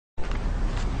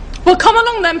Well, come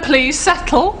along then, please.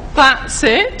 Settle. That's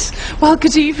it. Well,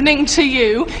 good evening to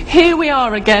you. Here we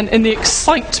are again in the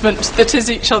excitement that is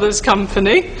each other's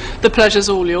company. The pleasure's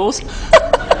all yours.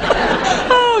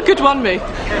 Oh, good one, me.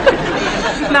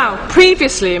 Now,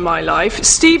 previously in my life,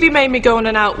 Stevie made me go on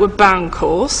an outward bound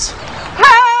course.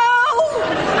 Help!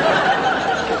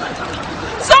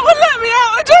 Someone let me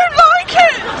out, I don't like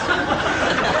it!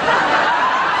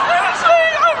 Seriously,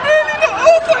 I'm really not...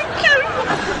 Oh, thank you!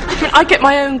 I get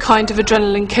my own kind of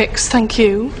adrenaline kicks, thank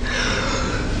you.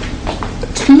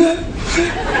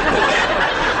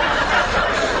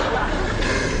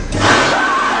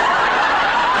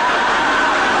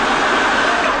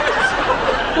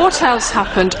 What else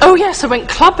happened? Oh yes, I went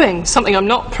clubbing, something I'm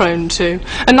not prone to.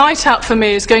 A night out for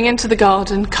me is going into the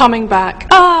garden, coming back,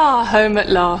 home at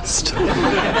last.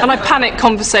 And I panicked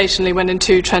conversationally when in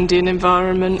too trendy an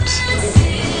environment.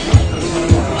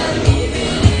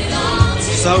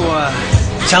 So,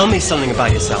 tell me something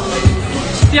about yourself.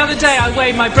 The other day I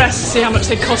weighed my breasts to see how much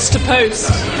they cost to post.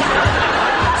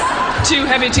 Too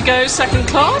heavy to go second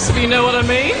class, if you know what I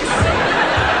mean.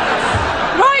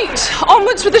 Right,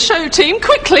 onwards with the show team,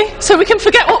 quickly, so we can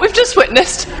forget what we've just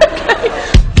witnessed. Okay.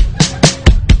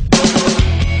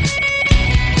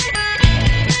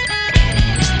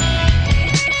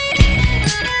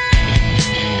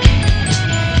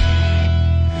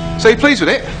 So you pleased with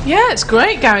it? Yeah, it's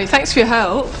great, Gary. Thanks for your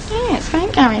help. Yeah, it's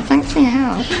great, Gary. Thanks for your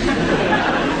help.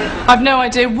 I've no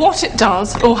idea what it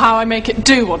does or how I make it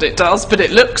do what it does, but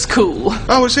it looks cool.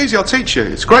 Oh, it's easy. I'll teach you.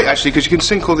 It's great, actually, because you can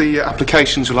sync all the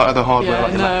applications with like other hardware. Yeah,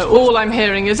 like your no, laptop. all I'm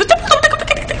hearing is... So, do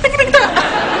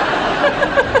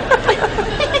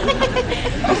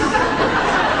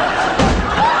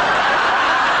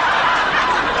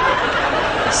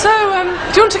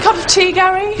you want a cup of tea,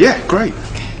 Gary? Yeah, great.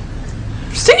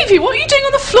 Stevie, what are you doing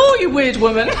on the floor, you weird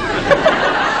woman?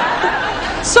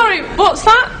 Sorry, what's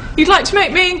that? You'd like to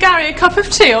make me and Gary a cup of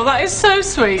tea? Oh, that is so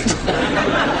sweet.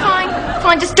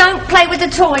 Fine, just don't play with the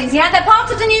toys, yeah? They're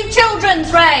part of the new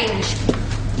children's range.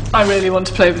 I really want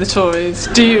to play with the toys.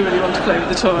 Do you really want to play with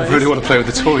the toys? I really want to play with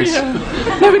the toys. Yeah.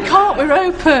 No, we can't, we're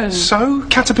open. So,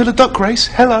 caterpillar duck race,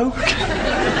 hello.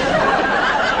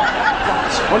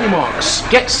 So, on your marks,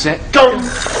 get set, go!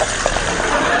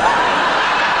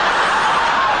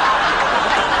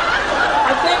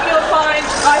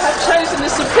 I have chosen the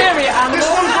superior animal. This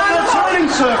one's got no turning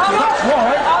circle, that's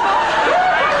why.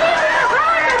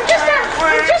 Just a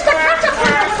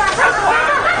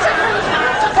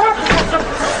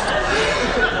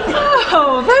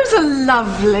Oh, those are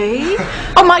lovely.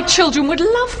 Oh, my children would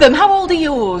love them. How old are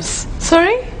yours?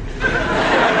 Sorry?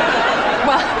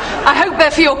 Well, I hope they're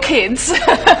for your kids.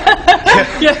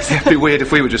 Yes. It'd be weird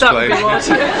if we were just That playing. would be wild,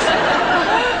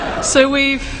 yes. So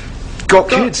we've Got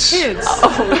kids.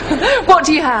 Oh. What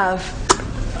do you have?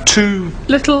 2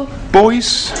 Little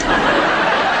boys,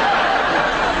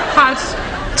 had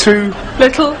 2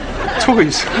 little.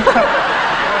 toys.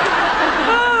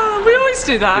 Oh, we always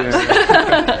do that.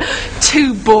 Yeah.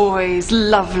 2 boys,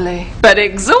 lovely, but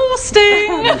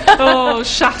exhausting. Oh,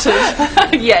 shattered.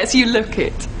 Yes, you look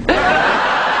it.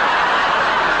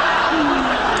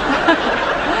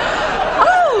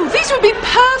 Oh, these would be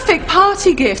perfect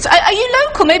party gifts. Are you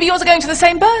local? Maybe yours are going to the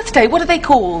same birthday. What are they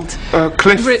called?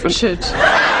 Cliff. Richard.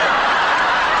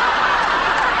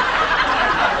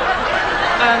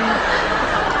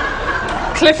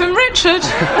 Cliff and Richard.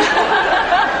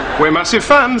 We're massive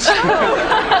fans.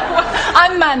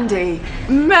 I'm Mandy.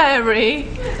 Mary.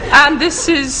 And this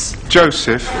is...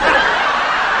 Joseph.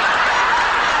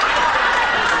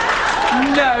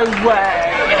 No way.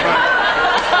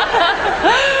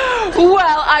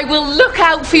 Well, I will look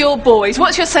out for your boys.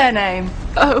 What's your surname?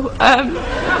 Oh,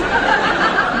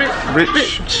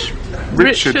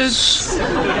 Richards.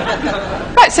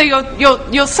 Right, so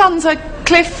your sons are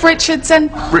Cliff Richards and...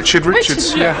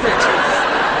 Richards, yeah.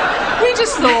 We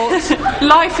just thought,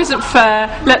 life isn't fair,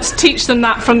 let's teach them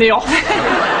that from the off.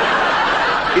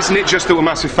 Isn't it just that we're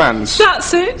massive fans?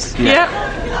 That's it, Yeah.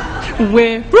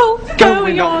 We're all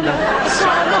going on a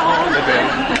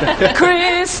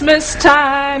Christmas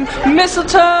time,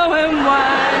 mistletoe and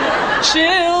wine,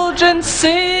 children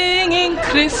singing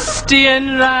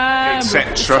Christian rhyme,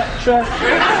 etc.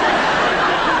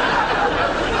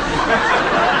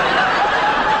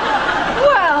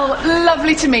 Well,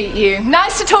 lovely to meet you.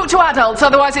 Nice to talk to adults,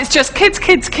 otherwise it's just kids.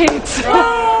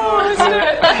 Oh, isn't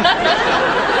it?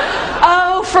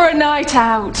 Oh, for a night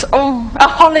out. Oh, a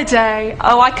holiday.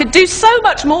 Oh, I could do so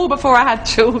much more before I had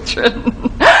children.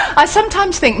 I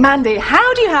sometimes think, Mandy,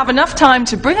 how do you have enough time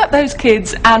to bring up those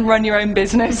kids and run your own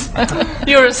business?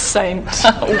 You're a saint.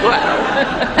 Oh,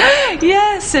 well.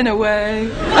 Yes, in a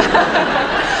way.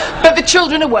 But But the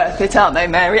children are worth it, aren't they,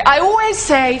 Mary? I always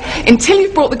say, until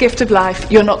you've brought the gift of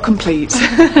life, you're not complete.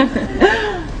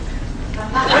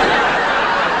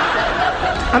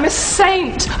 I'm a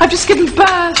saint. I've just given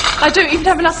birth. I don't even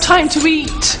have enough time to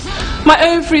eat. My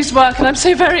ovaries work and I'm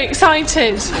so very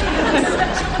excited.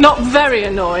 Not very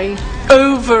annoying.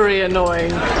 Ovary annoying.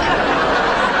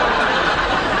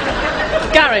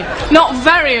 Gary, not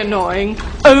very annoying.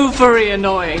 Ovary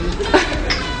annoying.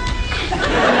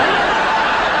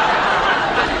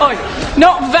 Oi,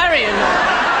 not very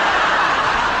annoying.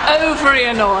 Ovary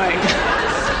annoying.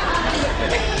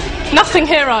 Nothing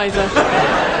here either.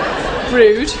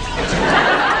 Rude.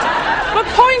 My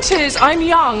point is, I'm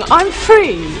young, I'm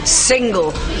free.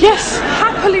 Single. Yes,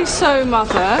 happily so,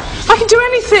 Mother. I can do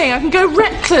anything. I can go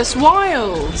reckless,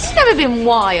 wild. Never been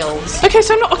wild. Okay,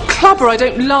 so I'm not a clubber. I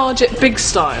don't large it big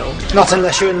style. Not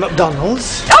unless you're in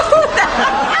McDonald's. Oh,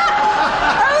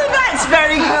 that's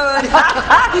very good.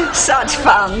 Such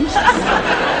fun.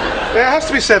 It has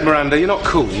to be said, Miranda, you're not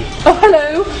cool. Oh,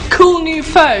 hello. Cool new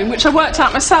phone, which I worked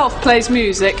out myself, plays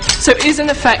music, so is in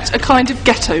effect a kind of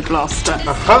ghetto blaster.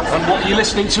 And what are you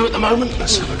listening to at the moment?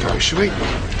 Let's have a go, shall we?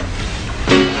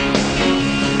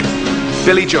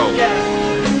 Billy Joel.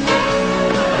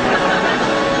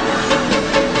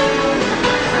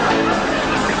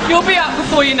 You'll be up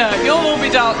before you know it. You'll all be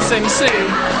dancing soon.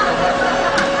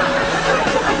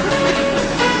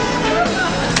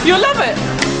 You'll love it.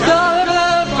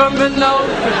 From below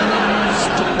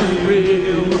to be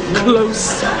real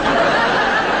close.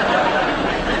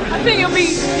 I think you'll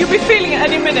be feeling it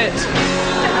any minute.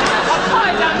 Up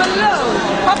high, down below.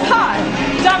 Up high,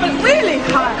 down below. Really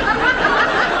high.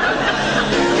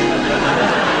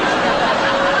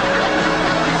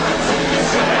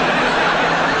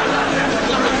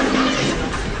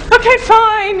 Okay,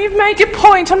 fine. You've made your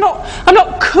point. I'm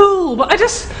not cool, but I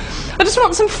just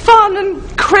want some fun and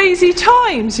crazy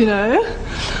times, you know.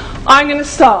 I'm going to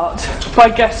start by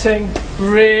getting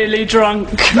really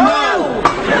drunk. No!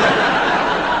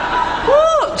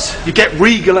 What? You get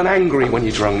regal and angry when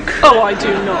you're drunk. Oh, I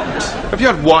do not. Have you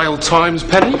had wild times,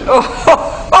 Penny?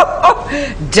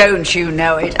 Don't you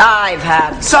know it? I've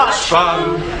had Such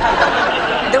fun!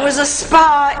 There was a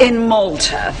spa in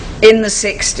Malta in the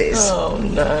 60s. Oh,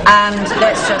 no. And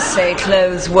let's just say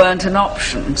clothes weren't an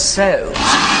option, so...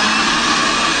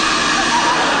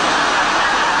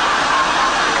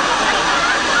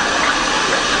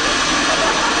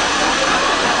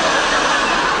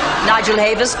 Nigel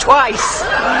Havers twice.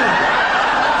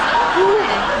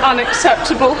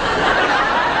 Unacceptable.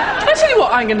 I tell you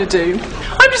what I'm going to do.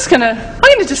 I'm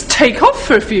going to just take off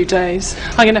for a few days.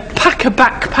 I'm going to pack a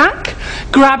backpack,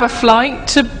 grab a flight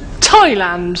to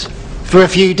Thailand. For a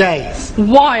few days.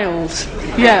 Wild.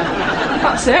 Yeah.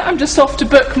 That's it. I'm just off to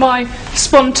book my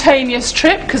spontaneous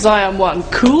trip because I am one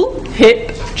cool,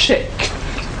 hip chick.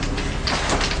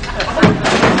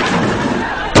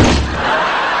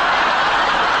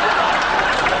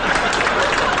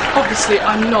 Obviously,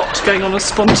 I'm not going on a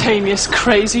spontaneous,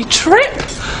 crazy trip.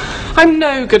 I'm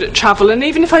no good at travel, and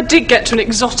even if I did get to an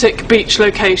exotic beach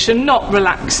location, not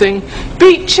relaxing.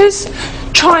 Beaches,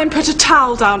 try and put a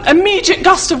towel down. Immediate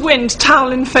gust of wind,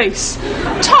 towel in face.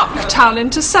 Tuck, towel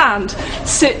into sand.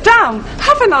 Sit down,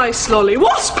 have a nice lolly.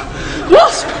 Wasp!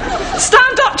 Wasp!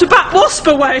 Stand up to bat wasp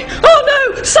away.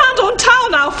 Oh no! Sand on towel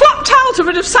now. Flap towel to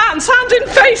rid of sand. Sand in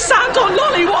face. Sand on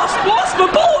lolly. Wasp! Wasp!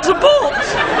 Abort! Abort!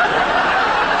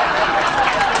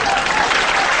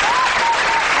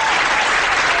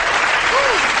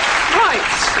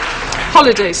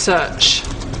 Holiday search.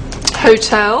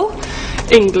 Hotel,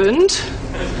 England.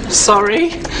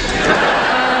 Sorry.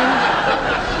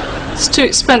 It's too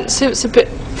expensive, it's a bit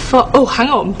far. Oh, hang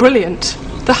on, brilliant.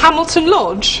 The Hamilton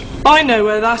Lodge. I know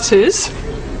where that is.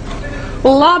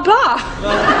 Là-bas.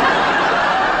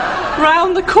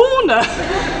 Round the corner.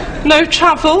 No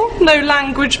travel, no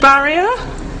language barrier.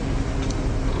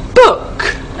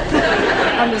 Book.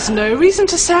 And there's no reason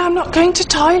to say I'm not going to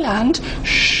Thailand.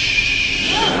 Shh.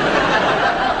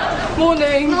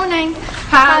 Morning. Morning.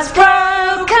 Has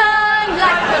broken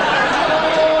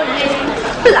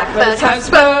blackbird has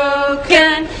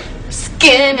spoken.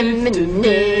 Skin and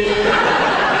minute.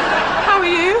 How are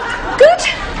you? Good.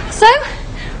 So,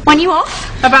 when you off?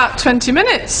 About 20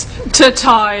 minutes to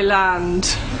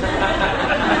Thailand.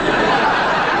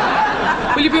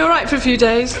 Will you be all right for a few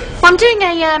days? Well, I'm doing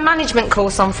a management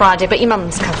course on Friday, but your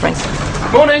mum's covering.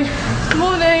 Morning.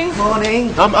 Morning.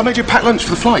 Morning. I made you pack lunch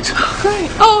for the flight. Great.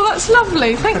 Oh, that's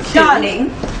lovely. Thank you.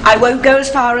 Darling, I won't go as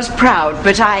far as proud,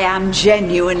 but I am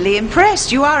genuinely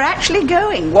impressed. You are actually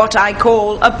going what I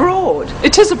call abroad.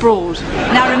 It is abroad.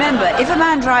 Now remember, if a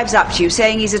man drives up to you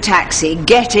saying he's a taxi,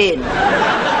 get in.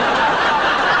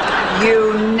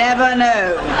 You never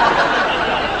know.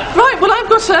 Right, well, I've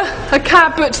got a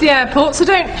cab booked to the airport, so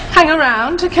don't hang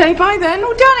around, OK? Bye then.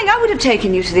 Oh, darling, I would have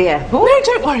taken you to the airport. No,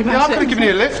 don't worry Yeah, I about could it. have given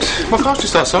you a lift. My car's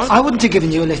just outside. I wouldn't have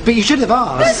given you a lift, but you should have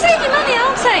asked. Save your money,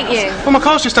 I'll take you. Well, my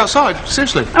car's just outside.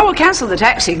 Seriously. Oh, well, cancel the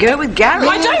taxi. Go with Gary.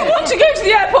 I don't want to go to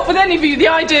the airport with any of you. The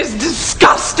idea's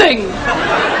disgusting.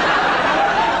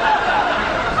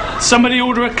 Somebody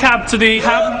order a cab to the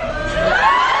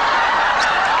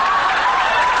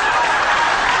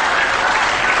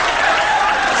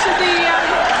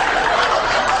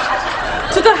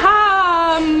To the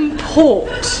ham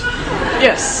port.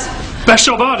 Yes. Best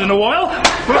job I've had in a while.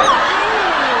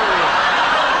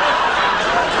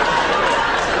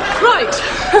 Right.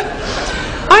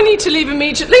 I need to leave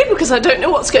immediately because I don't know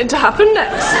what's going to happen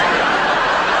next.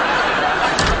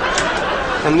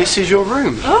 And this is your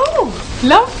room. Oh,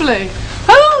 lovely.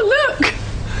 Oh, look.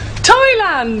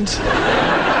 Thailand.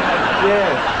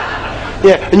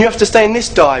 Yeah, and you have to stay in this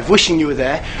dive, wishing you were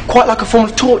there, quite like a form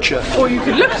of torture. Or you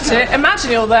could look at it,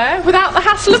 imagine you're there without the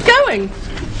hassle of going.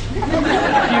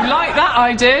 You like that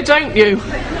idea, don't you?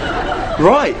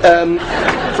 Right,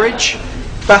 fridge,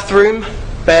 bathroom,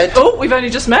 bed. Oh, we've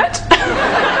only just met.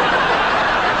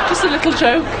 Just a little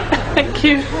joke. Thank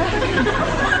you.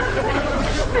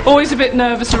 Always a bit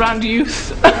nervous around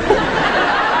youth.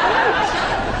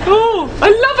 Oh, I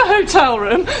love a hotel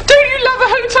room. Don't you love a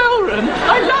hotel room?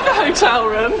 I love a hotel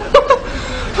room.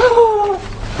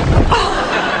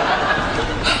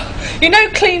 You know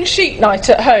clean sheet night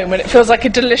at home when it feels like a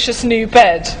delicious new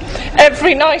bed?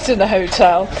 Every night in the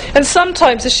hotel. And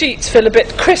sometimes the sheets feel a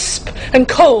bit crisp and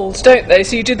cold, don't they?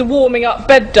 So you do the warming up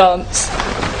bed dance.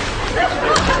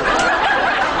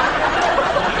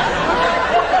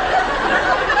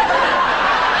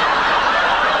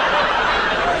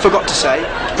 Forgot to say,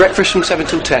 breakfast from 7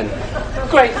 till 10.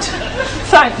 Great,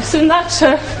 thanks. And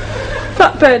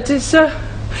that bed is,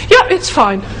 yeah, it's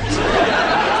fine.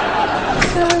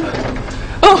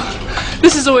 Oh,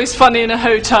 this is always funny in a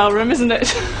hotel room, isn't it?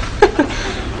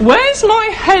 Where's my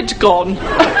head gone?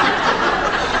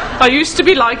 I used to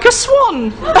be like a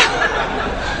swan.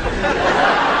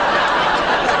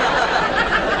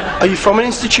 Are you from an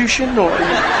institution, or...?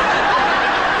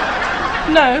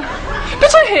 No,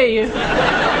 but I hear you.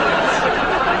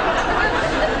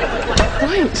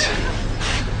 Right.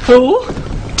 Oh,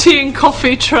 tea and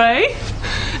coffee tray.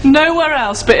 Nowhere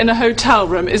else but in a hotel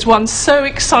room is one so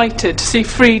excited to see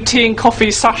free tea and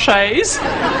coffee sachets.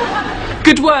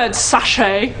 Good word,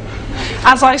 sachet.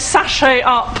 As I sachet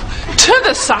up to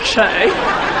the sachet,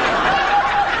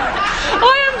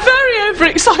 I am very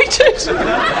overexcited.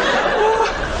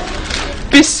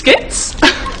 Biscuits.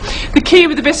 The key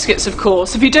with the biscuits, of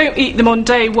course, if you don't eat them on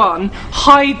day one,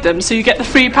 hide them so you get the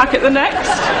free packet the next.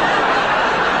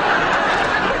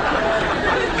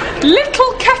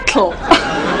 Little kettle.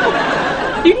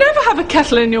 You never have a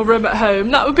kettle in your room at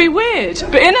home, that would be weird.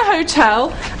 But in a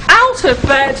hotel, out of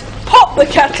bed, pop the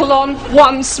kettle on,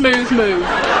 one smooth move.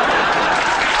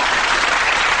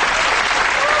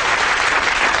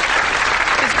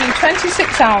 It's been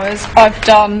 26 hours, I've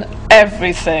done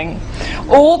everything.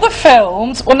 All the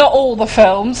films, well not all the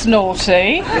films,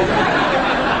 naughty.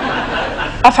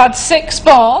 I've had 6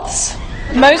 baths,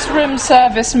 most room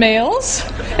service meals.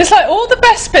 It's like all the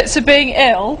best bits of being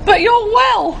ill, but you're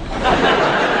well.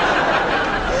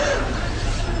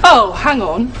 Oh, hang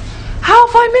on. How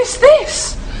have I missed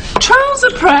this?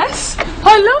 Trouser press?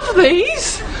 I love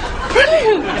these.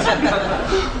 Brilliant.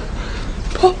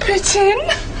 Pop it in.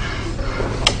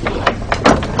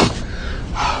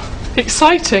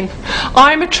 Exciting.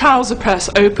 I'm a trouser press.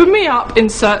 Open me up,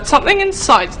 insert something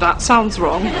inside. That sounds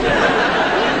wrong.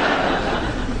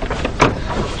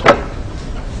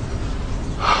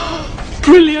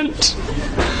 Brilliant.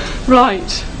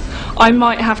 Right. I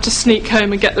might have to sneak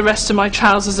home and get the rest of my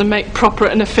trousers and make proper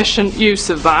and efficient use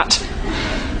of that.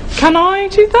 Can I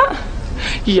do that?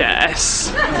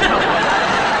 Yes.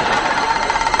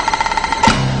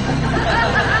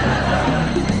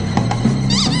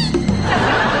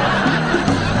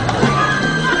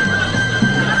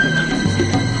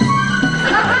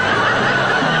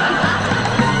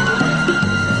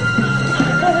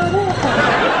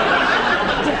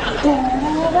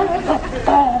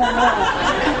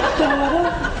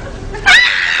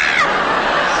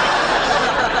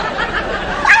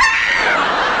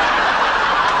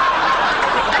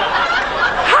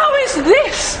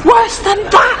 Worse than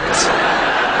that!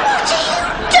 What are you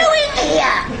doing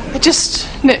here? I just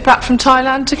nipped back from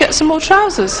Thailand to get some more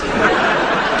trousers.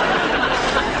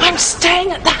 I'm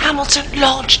staying at the Hamilton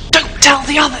Lodge. Don't tell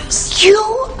the others. You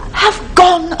have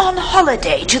gone on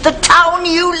holiday to the town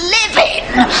you live in.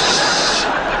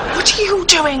 What are you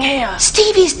doing here?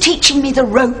 Stevie's teaching me the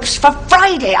ropes for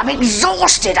Friday. I'm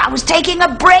exhausted. I was taking a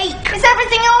break. Is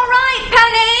everything all right,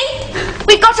 Penny?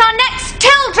 We've got our next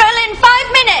till drill in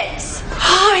 5 minutes.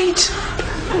 Hide.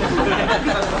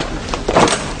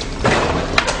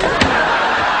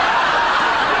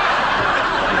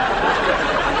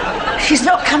 She's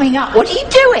not coming up. What are you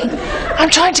doing? I'm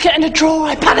trying to get in a drawer.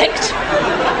 I panicked.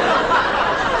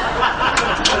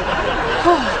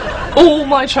 All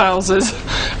my trousers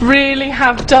really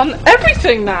have done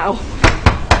everything now.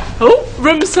 Oh,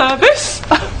 room service.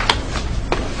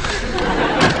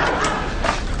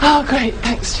 Oh, great.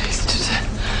 Thanks, Jason.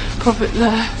 Pop it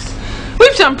there.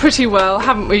 We've done pretty well,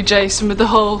 haven't we, Jason, with the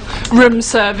whole room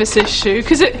service issue?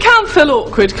 Because it can feel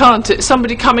awkward, can't it?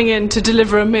 Somebody coming in to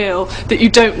deliver a meal that you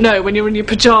don't know when you're in your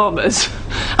pyjamas.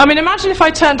 I mean, imagine if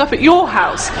I turned up at your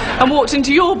house and walked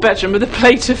into your bedroom with a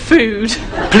plate of food.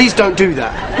 Please don't do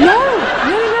that. No,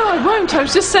 I won't. I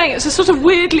was just saying it's a sort of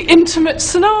weirdly intimate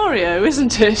scenario,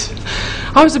 isn't it?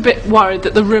 I was a bit worried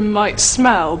that the room might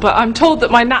smell, but I'm told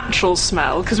that my natural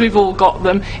smell, because we've all got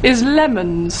them, is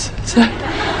lemons. So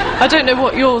I don't know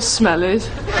what your smell is.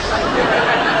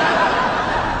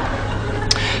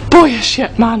 Boyish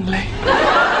yet manly.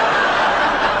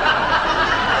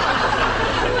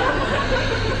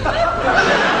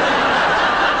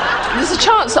 There's a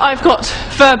chance that I've got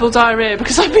verbal diarrhoea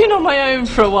because I've been on my own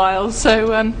for a while,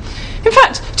 so in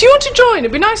fact, do you want to join?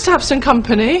 It'd be nice to have some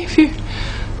company if you...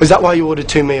 Is that why you ordered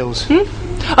 2 meals?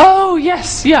 Oh,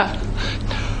 yes, yeah.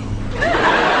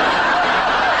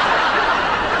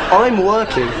 I'm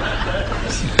working.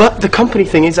 But the company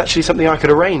thing is actually something I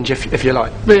could arrange if you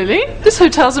like. Really? This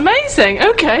hotel's amazing.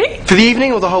 Okay. For the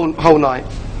evening or the whole night?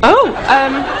 Oh,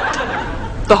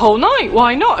 the whole night.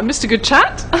 Why not? I missed a good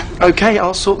chat. Okay,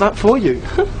 I'll sort that for you.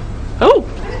 Oh.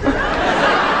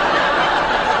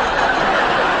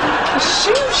 A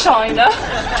shoe shiner.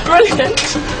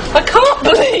 Brilliant. I can't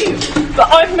believe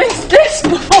that I've missed this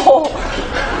before.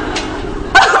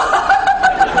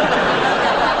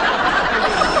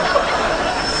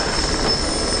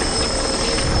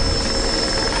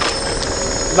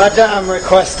 Madame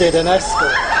requested an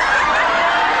escort.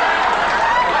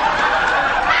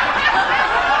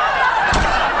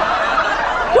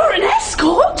 You're an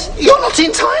escort? You're not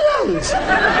in Thailand!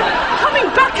 Coming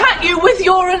back at you with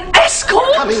you're an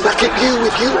escort? Coming back at you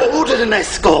with you ordered an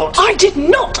escort. I did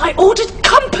not. I ordered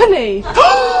company.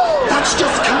 That's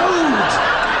just code.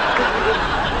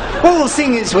 Well,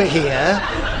 seeing as we're here,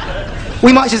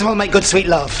 we might as well make good sweet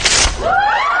love.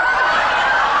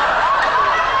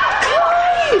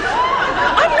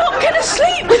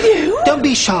 Sleep with you? Don't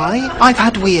be shy. I've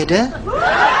had weirder.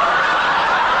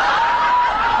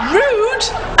 Rude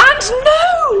and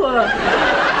no.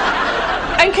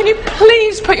 And can you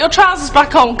please put your trousers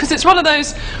back on? Because it's one of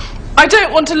those, I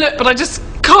don't want to look, but I just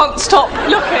can't stop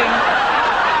looking.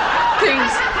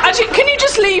 Things. Actually, can you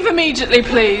just leave immediately,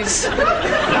 please?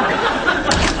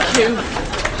 Thank you.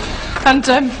 And,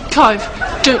 Clive,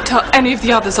 don't tell any of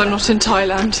the others I'm not in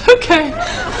Thailand. Okay.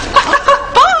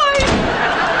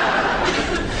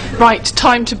 Right,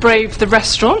 time to brave the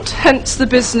restaurant, hence the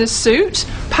business suit,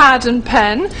 pad and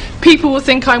pen. People will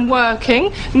think I'm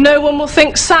working. No one will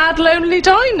think sad, lonely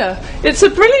diner. It's a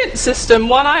brilliant system,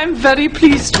 one I am very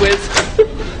pleased with.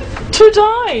 To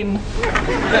dine.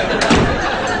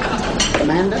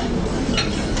 Amanda?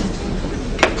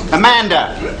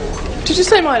 Amanda! Did you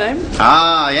say my name?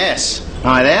 Ah, yes.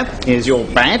 Hi there. Here's your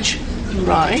badge.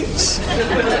 Right.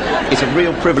 It's a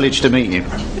real privilege to meet you.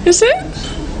 Is it?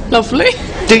 Lovely.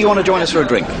 Do you want to join us for a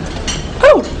drink?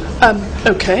 Oh,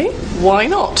 okay. Why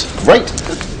not? Great.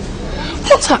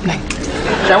 What's happening?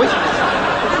 Shall we?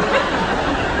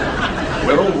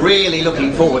 We're all really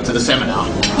looking forward to the seminar.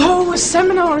 Oh, a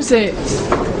seminar, is it?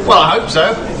 Well, I hope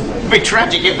so. It'd be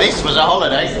tragic if this was a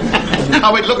holiday.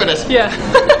 Oh, wait, look at us. Yeah,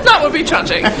 that would be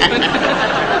tragic.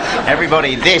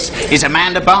 Everybody, this is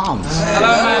Amanda Barnes.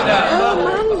 Hello, Amanda. Oh,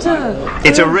 Amanda.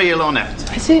 It's a real honour.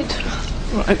 Is it?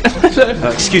 Right.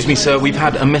 Excuse me, sir, we've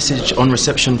had a message on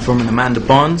reception from Amanda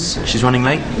Barnes. She's running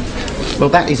late. Well,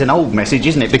 that is an old message,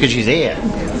 isn't it? Because she's here.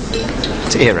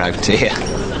 Dear, oh dear.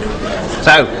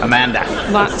 So, Amanda.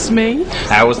 That's me.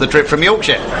 How was the trip from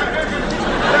Yorkshire?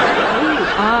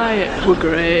 It were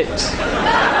great.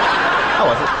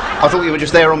 Oh, I thought you were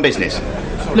just there on business.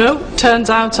 No, turns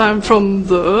out I'm from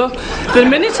there. The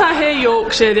minute I hear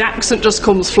Yorkshire, the accent just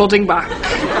comes flooding back.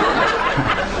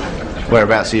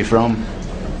 Whereabouts are you from?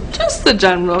 Just the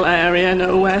general area,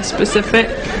 nowhere specific.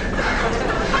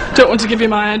 Don't want to give you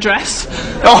my address.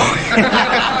 Oh,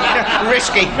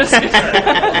 risky.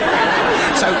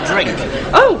 So drink.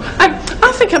 Oh, I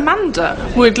think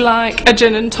Amanda would like a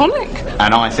gin and tonic.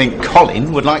 And I think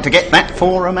Colin would like to get that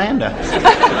for Amanda.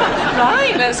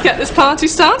 Right, let's get this party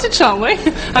started, shall we?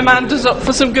 Amanda's up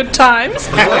for some good times.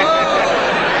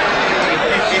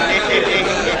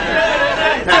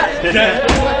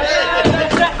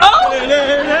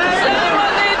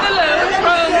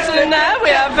 We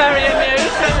are very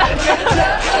amused.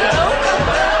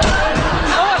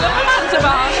 Oh, look at Amanda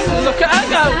Barnes. Look at her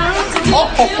go.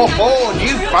 Oh,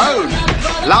 new phone.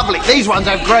 Lovely. These ones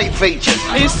have great features.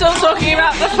 Are you still talking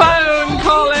about the phone,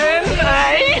 Colin?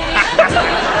 Eh?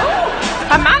 Oh,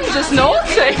 Amanda's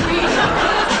naughty.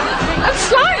 And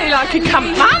slightly like a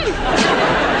camp man.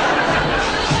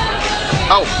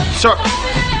 Oh, sorry,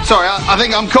 I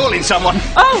think I'm calling someone.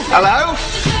 Oh. Hello?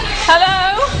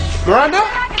 Miranda?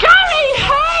 Gary,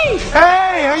 hey!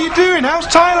 Hey, how you doing? How's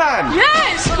Thailand?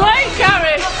 Yeah, it's great,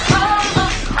 Gary.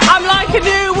 I'm like a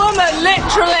new woman,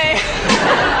 literally.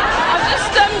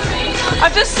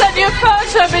 I've just sent you a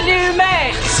photo of a new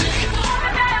mate.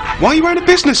 Why are you wearing a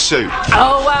business suit?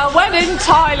 Oh, well, when in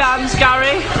Thailand,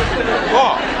 Gary.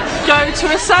 What? Go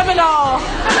to a seminar.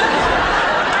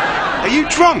 Are you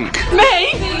drunk?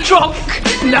 Me? Drunk?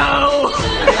 No.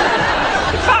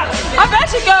 In fact, I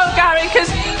better go, Gary, because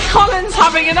Colin's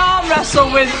having an arm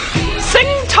wrestle with Sing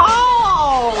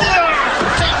Tao.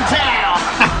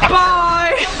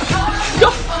 Bye.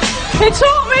 God, he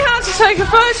taught me how to take a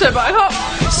photo, but I can't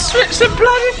switch the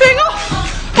bloody thing off.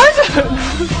 I don't know.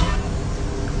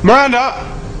 Miranda,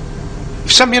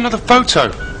 you've sent me another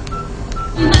photo.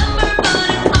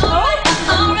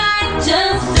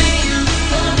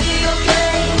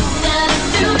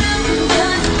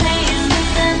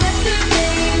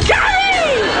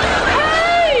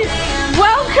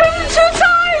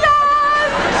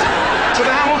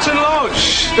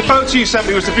 The photo you sent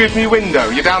me was the view from your window.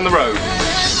 You're down the road.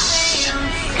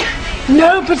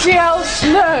 Nobody else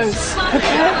knows,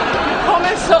 okay?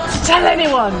 Promise not to tell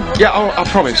anyone. Yeah, I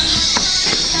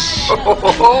promise.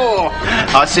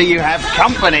 I see you have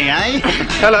company, eh?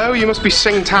 Hello, you must be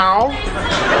Sing Tao.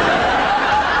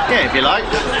 Yeah, if you like.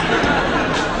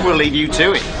 We'll leave you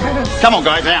to it. Come on,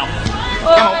 guys, out.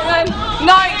 Come on. Then.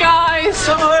 Night, guys.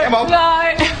 Come on.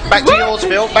 Night. Back to yours,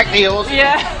 Phil. Back to yours.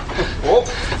 Yeah. Oh.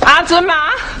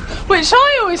 Adama, which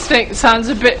I always think sounds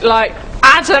a bit like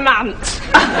adamant.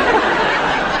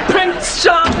 Prince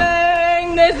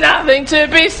Charming, there's nothing to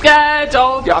be scared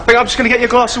of. Yeah, I think I'm just going to get you a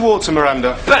glass of water,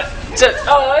 Miranda. But,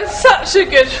 oh, it's such a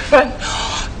good friend.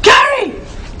 Gary!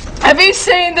 Have you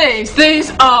seen these?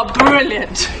 These are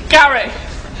brilliant. Gary!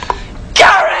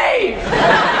 Gary!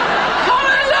 Come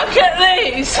and look at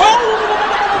these!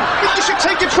 Oh! You should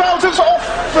take your trousers off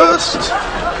first.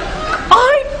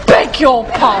 I beg your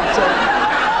pardon.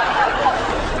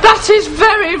 That is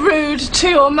very rude to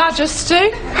your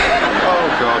majesty. Oh,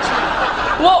 God.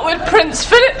 What would Prince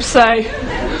Philip say?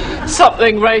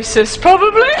 Something racist,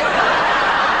 probably.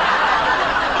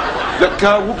 Look,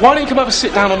 why don't you come have a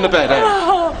sit down on the bed, eh?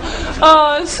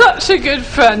 Oh, such a good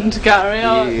friend, Gary,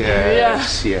 aren't you?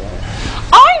 Yes, yeah.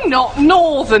 I'm not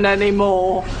northern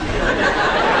anymore.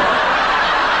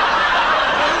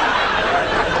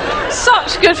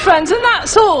 Such good friends, and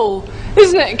that's all,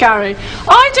 isn't it, Gary?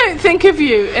 I don't think of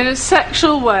you in a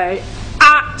sexual way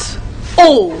at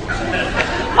all.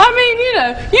 I mean, you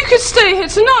know, you could stay here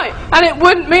tonight and it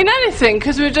wouldn't mean anything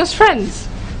because we're just friends.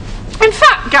 In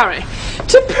fact, Gary,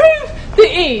 to prove the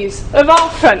ease of our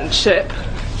friendship,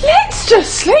 let's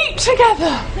just sleep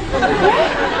together.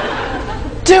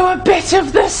 Do a bit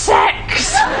of the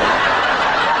sex.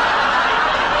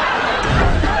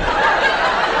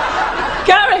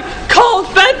 Gary,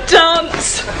 cold bed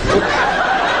dance.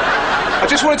 I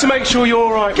just wanted to make sure you're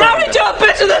all right, Gary, Miranda. do a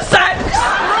bit of the sex.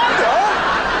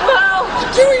 Well,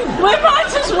 we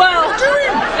might as well.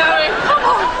 Gary, come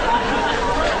on.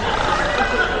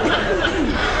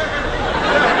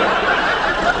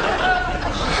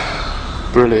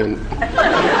 Brilliant.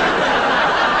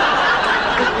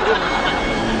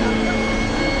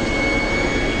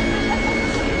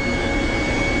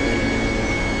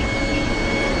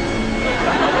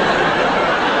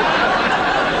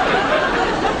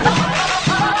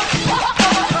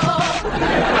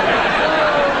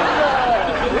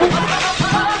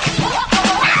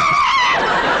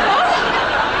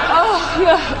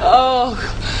 Oh,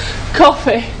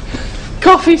 coffee.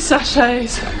 Coffee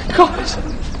sachets. Coffee.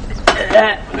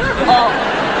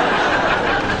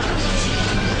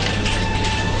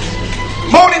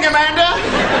 Morning, Amanda!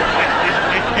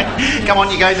 Come on,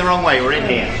 you're going the wrong way. We're in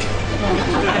here.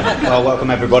 Well, welcome,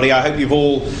 everybody. I hope you've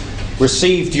all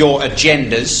received your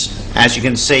agendas. As you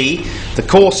can see, the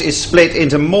course is split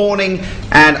into morning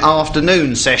and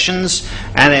afternoon sessions,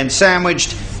 and then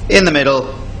sandwiched in the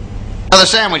middle are the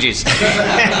sandwiches. Okay,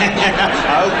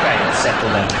 let's settle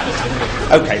down.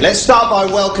 Okay, let's start by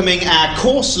welcoming our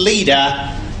course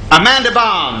leader, Amanda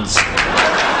Barnes.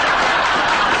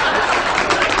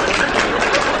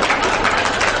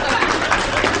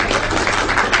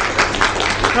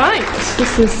 Right,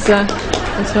 this is a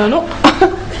turn up.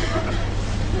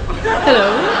 Hello.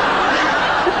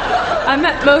 I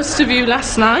met most of you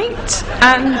last night,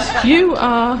 and you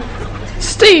are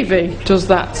Stevie, does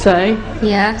that say?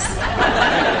 Yes.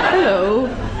 Hello.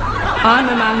 I'm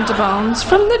Amanda Barnes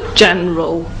from the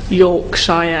general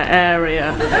Yorkshire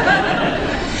area.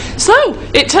 So,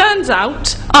 it turns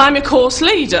out I'm a course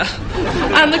leader,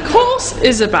 and the course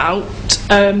is about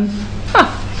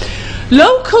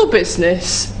local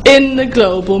business in the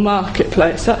global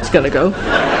marketplace. That's going to go.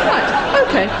 Right,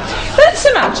 okay. Let's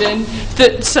imagine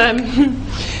that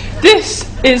this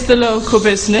is the local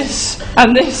business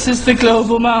and this is the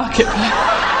global marketplace.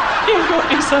 You've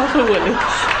got yourself a willy.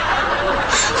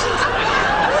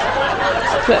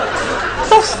 Let's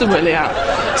toss the willy out.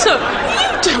 So, you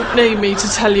don't need me to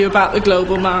tell you about the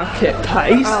global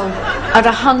marketplace. Oh, at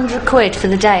 £100 for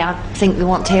the day, I think we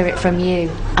want to hear it from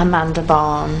you, Amanda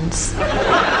Barnes.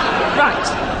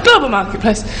 Right, global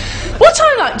marketplace. What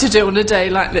I like to do on a day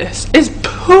like this is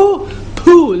pool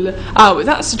our,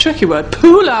 that's a tricky word,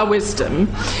 pool our wisdom.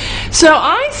 So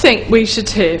I think we should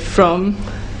hear from,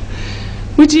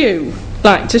 would you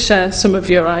like to share some of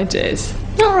your ideas?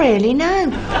 Not really,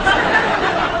 no.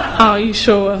 Are you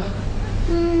sure?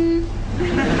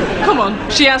 Come on,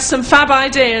 she has some fab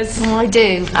ideas. Oh, I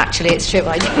do. Actually, it's true,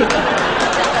 I do.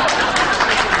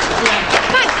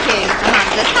 Thank you,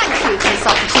 Amanda. Thank you for this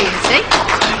opportunity.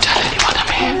 Don't tell anyone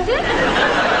I'm here.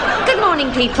 Good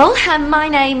morning, people. My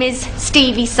name is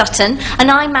Stevie Sutton, and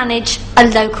I manage a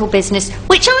local business,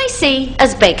 which I see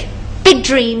as big. Big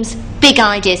dreams, big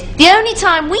ideas. The only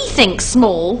time we think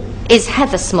small is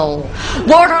Heather Small.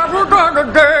 What have you done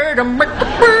today to make the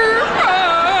big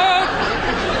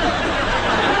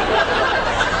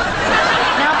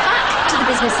Now back to the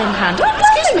business in hand.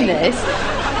 Excuse me, Liz.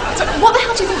 What the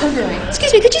hell do you think I'm doing?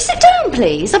 Excuse me, could you sit down,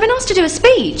 please? I've been asked to do a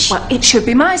speech. Well, it should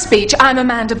be my speech. I'm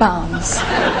Amanda Barnes.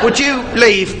 Would you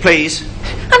leave, please?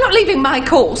 I'm not leaving my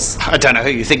course. I don't know who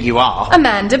you think you are.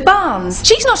 Amanda Barnes.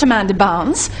 She's not Amanda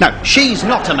Barnes. No, she's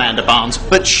not Amanda Barnes,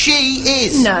 but she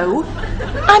is. No,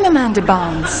 I'm Amanda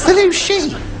Barnes. Well, who's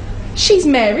she? She's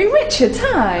Mary Richards,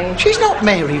 hi. She's not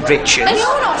Mary Richards. And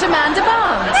you're not Amanda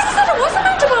Barnes. I said I was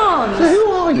Amanda Barnes. So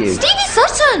who are you? Stevie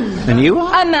Sutton. And you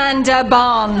are? Amanda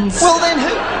Barnes. Well, then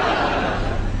who?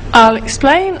 I'll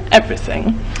explain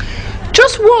everything.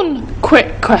 Just one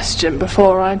quick question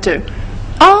before I do.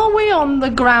 Are we on the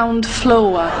ground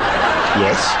floor?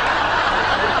 Yes.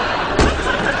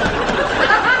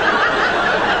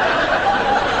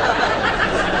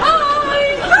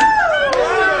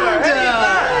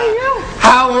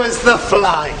 How was the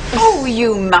flight? Oh,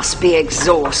 you must be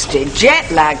exhausted. Jet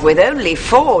lag with only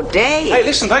 4 days. Hey,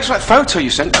 listen, thanks for that photo you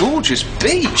sent. Gorgeous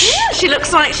beach. Yeah, she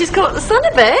looks like she's caught the sun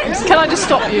a bit. Can I just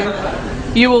stop you?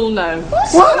 You all know.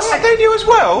 What? They knew as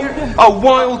well? Oh,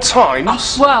 wild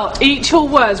times. Well, eat your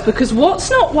words, because what's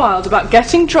not wild about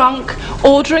getting drunk,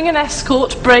 ordering an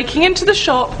escort, breaking into the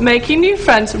shop, making new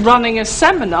friends, running a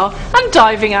seminar, and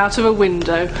diving out of a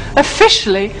window?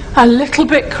 Officially, a little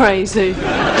bit crazy.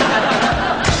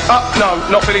 No,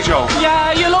 not Billy Joel.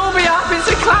 Yeah, you'll all be up. It's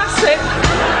a classic.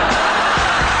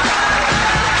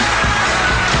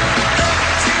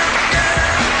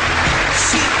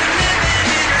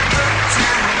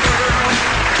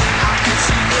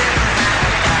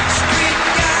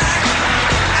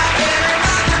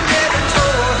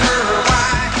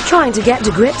 Trying to get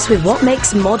to grips with what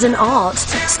makes modern art.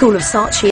 School of Saatchi